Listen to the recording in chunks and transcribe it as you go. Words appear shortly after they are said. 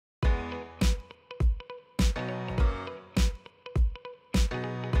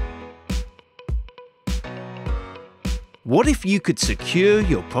What if you could secure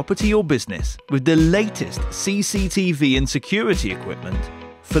your property or business with the latest CCTV and security equipment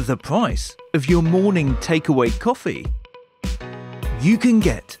for the price of your morning takeaway coffee? You can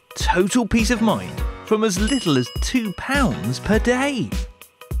get total peace of mind from as little as £2 per day.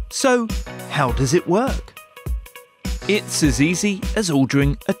 So, how does it work? It's as easy as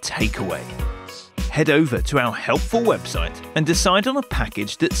ordering a takeaway. Head over to our helpful website and decide on a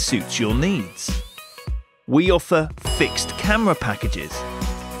package that suits your needs. We offer fixed camera packages,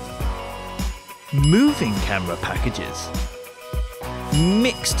 moving camera packages,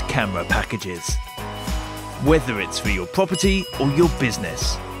 mixed camera packages, whether it's for your property or your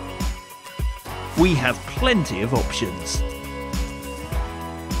business. We have plenty of options.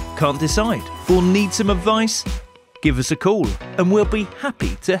 Can't decide or need some advice? Give us a call and we'll be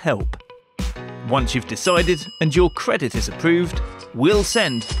happy to help. Once you've decided and your credit is approved, we'll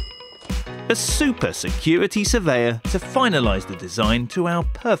send a super security surveyor to finalise the design to our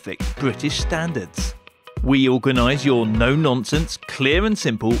perfect British standards. We organise your no-nonsense, clear and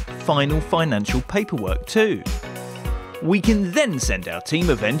simple final financial paperwork too. We can then send our team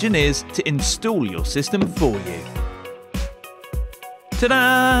of engineers to install your system for you.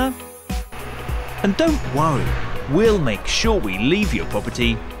 Ta-da! And don't worry, we'll make sure we leave your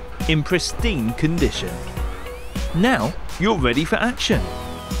property in pristine condition. Now you're ready for action.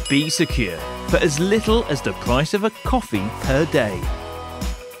 Be secure for as little as the price of a coffee per day.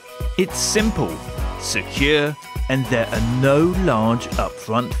 It's simple, secure, and there are no large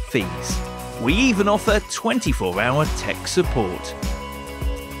upfront fees. We even offer 24-hour tech support.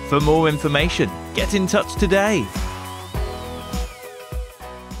 For more information, get in touch today.